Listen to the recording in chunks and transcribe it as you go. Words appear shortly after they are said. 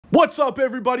What's up,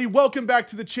 everybody? Welcome back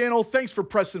to the channel. Thanks for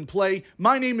pressing play.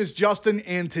 My name is Justin,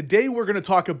 and today we're going to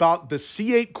talk about the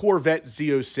C8 Corvette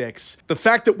Z06. The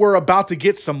fact that we're about to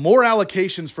get some more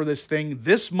allocations for this thing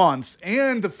this month,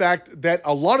 and the fact that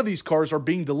a lot of these cars are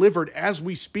being delivered as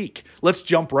we speak. Let's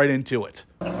jump right into it.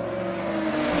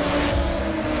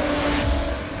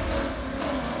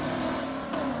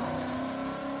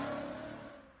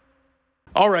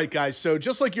 All right, guys, so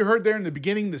just like you heard there in the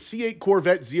beginning, the C8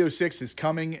 Corvette Z06 is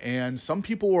coming, and some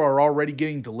people are already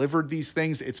getting delivered these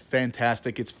things. It's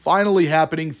fantastic. It's finally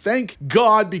happening. Thank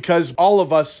God, because all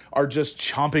of us are just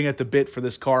chomping at the bit for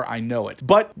this car. I know it.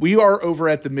 But we are over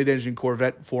at the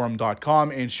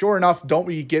midenginecorvetteforum.com, and sure enough, don't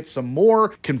we get some more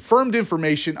confirmed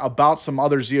information about some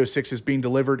other Z06s being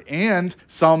delivered and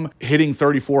some hitting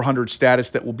 3400 status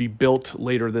that will be built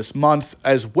later this month,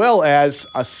 as well as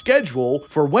a schedule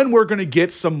for when we're going to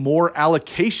get some more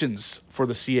allocations for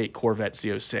the C8 Corvette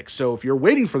Z06. So if you're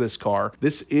waiting for this car,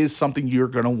 this is something you're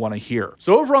going to want to hear.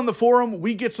 So over on the forum,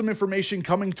 we get some information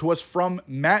coming to us from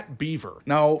Matt Beaver.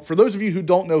 Now, for those of you who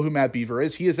don't know who Matt Beaver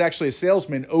is, he is actually a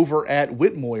salesman over at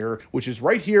Whitmoyer, which is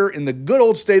right here in the good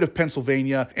old state of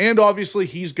Pennsylvania. And obviously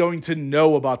he's going to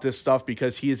know about this stuff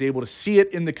because he is able to see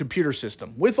it in the computer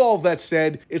system. With all of that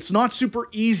said, it's not super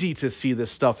easy to see this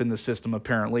stuff in the system,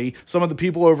 apparently. Some of the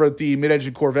people over at the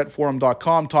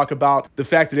midenginecorvetteforum.com talk about the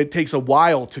fact that it takes a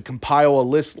while to compile a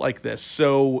list like this.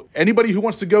 So anybody who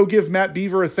wants to go give Matt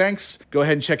Beaver a thanks, go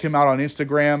ahead and check him out on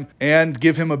Instagram and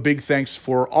give him a big thanks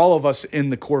for all of us in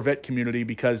the Corvette community,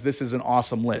 because this is an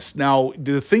awesome list. Now,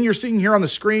 the thing you're seeing here on the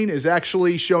screen is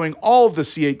actually showing all of the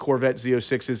C8 Corvette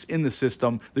Z06s in the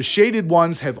system. The shaded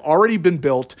ones have already been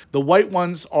built. The white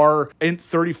ones are in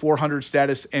 3400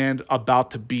 status and about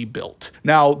to be built.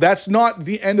 Now, that's not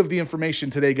the end of the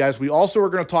information today, guys. We also are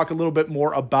going to talk a little bit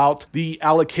more about the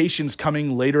allocations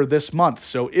coming later this month.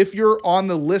 So if you're on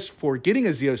the list for getting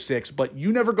a Z06, but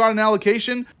you never got an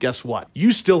allocation, guess what?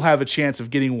 You still have a chance of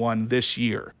getting one this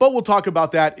year. But we'll talk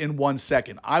about that in 1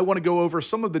 second. I want to go over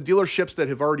some of the dealerships that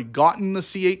have already gotten the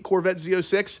C8 Corvette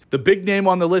Z06. The big name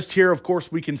on the list here, of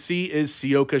course, we can see is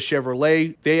Ciocca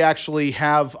Chevrolet. They actually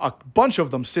have a bunch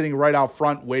of them sitting right out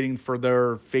front waiting for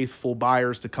their faithful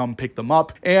buyers to come pick them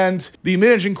up. And the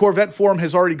Mid-Engine Corvette Forum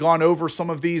has already gone over some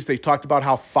of these. They talked about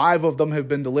how 5 of them have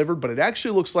been delivered, but it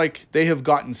actually looks like they have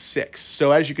gotten 6.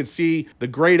 So as you can see, the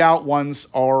grayed out ones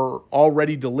are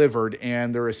already delivered,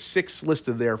 and there is 6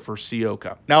 listed there for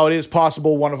Ciocca. Now, it is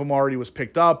possible one of them already was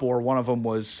picked up, or one of them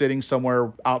was sitting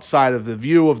somewhere outside of the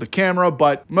view of the camera,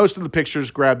 but most of the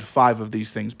pictures grabbed 5 of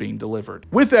these things being delivered.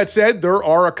 With that said, there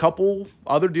are a couple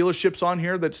other dealerships on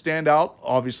here that stand out.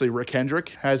 Obviously, Rick Hendrick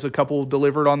has a couple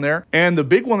delivered on there, and the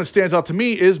big one that stands out to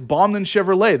me is Baumman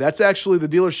Chevrolet. That's actually the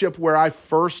dealership where I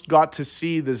first got to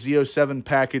see the Z07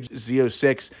 package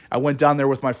Z06. I went down there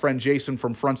with my friend Jason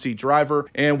from Front Seat Driver,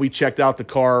 and we checked out the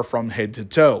car from head to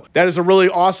toe. That is a really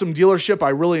awesome dealership. I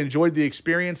really enjoyed the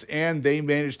experience, and they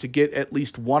managed to get at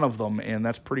least one of them, and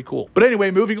that's pretty cool. But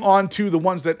anyway, moving on to the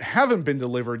ones that haven't been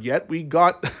delivered yet, we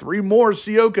got 3 more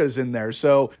Cioccas in there.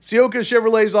 So Ciocca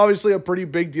Chevrolet is obviously a pretty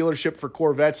big dealership for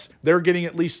Corvettes. They're getting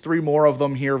at least 3 more of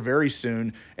them here very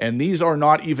soon, and these are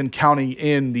not even counting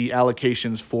in the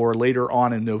allocations for later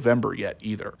on in November yet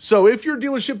either. So if your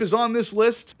dealership is on this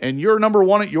list and you're number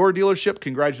 1 at your dealership,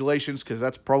 congratulations, because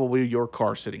that's probably your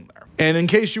car sitting there. And in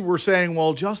case you were saying,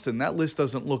 well, Justin, that list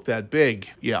doesn't look that big.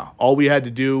 Yeah, all we had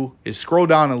to do is scroll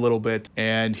down a little bit,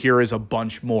 and here is a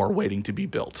bunch more waiting to be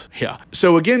built. Yeah.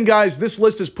 So again, guys, this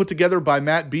list is put together by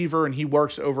Matt Beaver, and he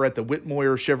works over at the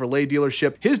Whitmoyer Chevrolet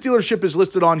dealership. His dealership is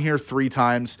listed on here 3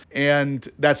 times, and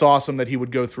that's awesome that he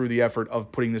would go through the effort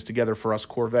of putting this together for us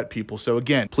Corvette people. So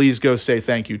again, please go say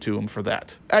thank you to him for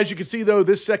that. As you can see, though,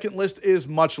 this second list is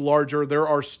much larger. There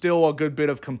are still a good bit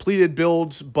of completed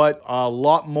builds, but a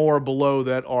lot more below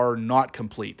that are not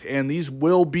complete. And these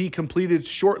will be completed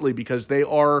shortly because they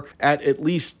are at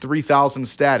least 3,000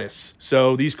 status.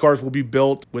 So these cars will be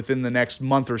built within the next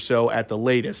month or so at the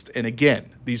latest. And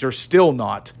again, these are still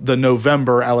not the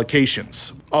November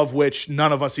allocations, of which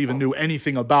none of us even knew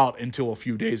anything about until a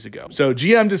few days ago. So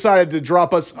GM decided to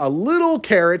drop us a little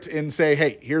carrot and say,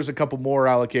 hey, here's a couple more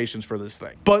allocations for this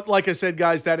thing. But like I said,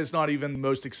 guys, that is not even the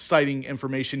most exciting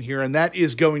information here, and that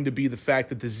is going to be the fact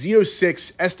that the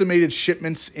Z06 estimated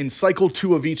shipments in cycle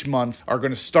 2 of each month are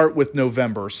going to start with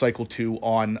November, cycle 2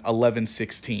 on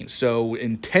 11/16. So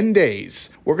in 10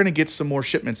 days, we're going to get some more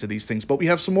shipments of these things, but we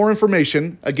have some more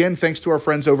information. Again, thanks to our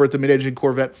friends over at the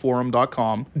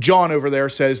midenginecorvetteforum.com. John over there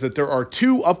says that there are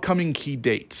 2 upcoming key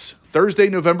dates. Thursday,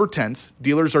 November 10th,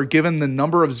 dealers are given the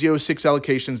number of Z06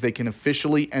 allocations they can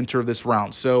officially enter this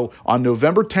round. So on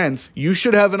November 10th, you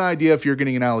should have an idea if you're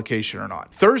getting an allocation or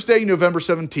not. Thursday, November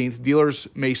 17th, dealers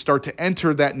may start to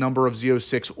enter that number of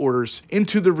Z06 orders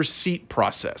into the receipt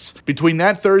process. Between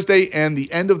that Thursday and the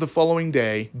end of the following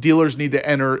day, dealers need to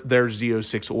enter their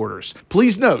Z06 orders.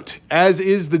 Please note, as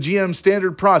is the GM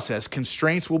standard process,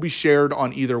 constraints will be shared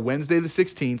on either Wednesday the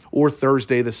 16th or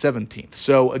Thursday the 17th.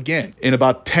 So again, in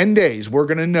about 10 days, we're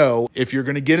going to know if you're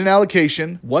going to get an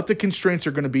allocation, what the constraints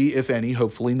are going to be, if any,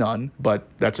 hopefully none, but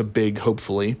that's a big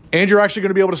hopefully. And you're actually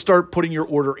going to be able to start putting your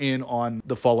order in on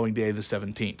the following day, the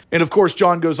 17th. And of course,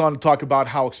 John goes on to talk about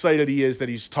how excited he is that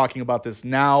he's talking about this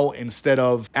now instead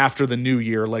of after the new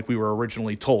year like we were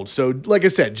originally told. So like I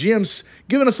said, GM's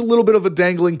giving us a little bit of a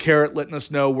dangling carrot, letting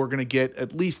us know we're going to get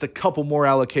at least a couple more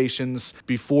allocations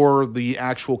before the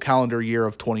actual calendar year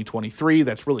of 2023.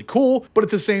 That's really cool. But at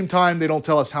the same time, they don't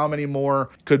tell us how many more.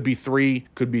 Could be 3,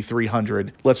 could be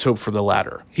 300. Let's hope for the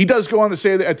latter. He does go on to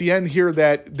say that at the end here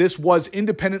that this was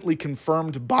independently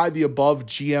confirmed by the above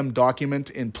GM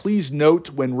document. And please note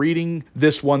when reading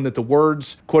this one that the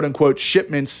words quote unquote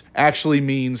shipments actually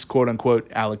means quote unquote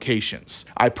allocations.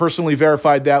 I personally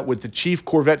verified that with the chief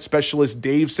Corvette specialist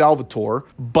Dave Salvatore,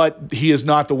 but he is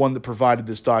not the one that provided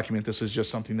this document. This is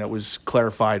just something that was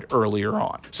clarified earlier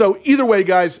on. So either way,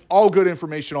 guys, all good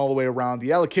information all the way around.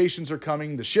 The allocations are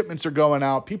coming. The shipments are going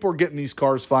out. People are getting these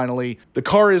cars finally. The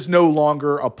car is no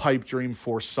longer a pipe dream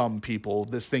for some people.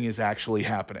 This thing is actually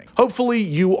happening. Hopefully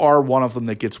you are one of them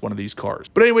that gets one of these cars.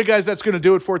 But anyway, guys, that's going to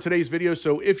do it for today's video.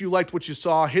 So if you liked what you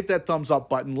saw, hit that thumbs up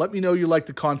button. Let me know you like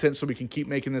the content so we can keep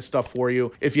making this stuff for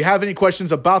you. If you have any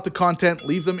questions about the content,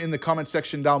 leave them in the comment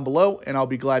section down below, and I'll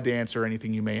be glad to answer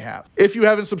anything you may have. If you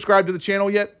haven't subscribed to the channel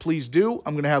yet, please do.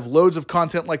 I'm going to have loads of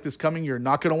content like this coming you're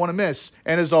not going to want to miss.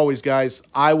 And as always, guys,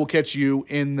 I will catch you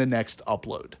in the next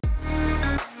upload.